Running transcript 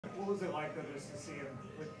What was it like though, just to see him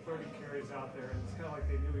with 30 carries out there? And it's kind of like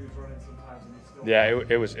they knew he was running sometimes, and he still. Yeah,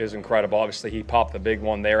 it was incredible. Obviously, he popped the big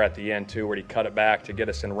one there at the end too, where he cut it back to get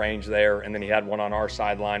us in range there, and then he had one on our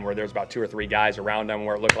sideline where there was about 2 or 3 guys around him,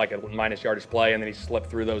 where it looked like a minus yardage play, and then he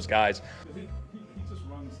slipped through those guys. He just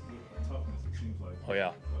runs with toughness. It seems like. Oh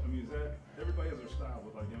yeah. I mean, is that everybody has their style,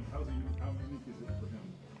 but like him, how unique is it for him?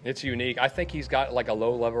 It's unique. I think he's got like a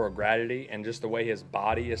low level of gravity, and just the way his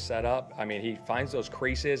body is set up. I mean, he finds those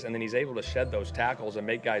creases, and then he's able to shed those tackles and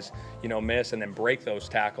make guys, miss, and then break those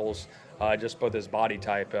tackles just with his body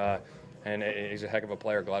type. And he's a heck of a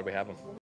player. Glad we have him.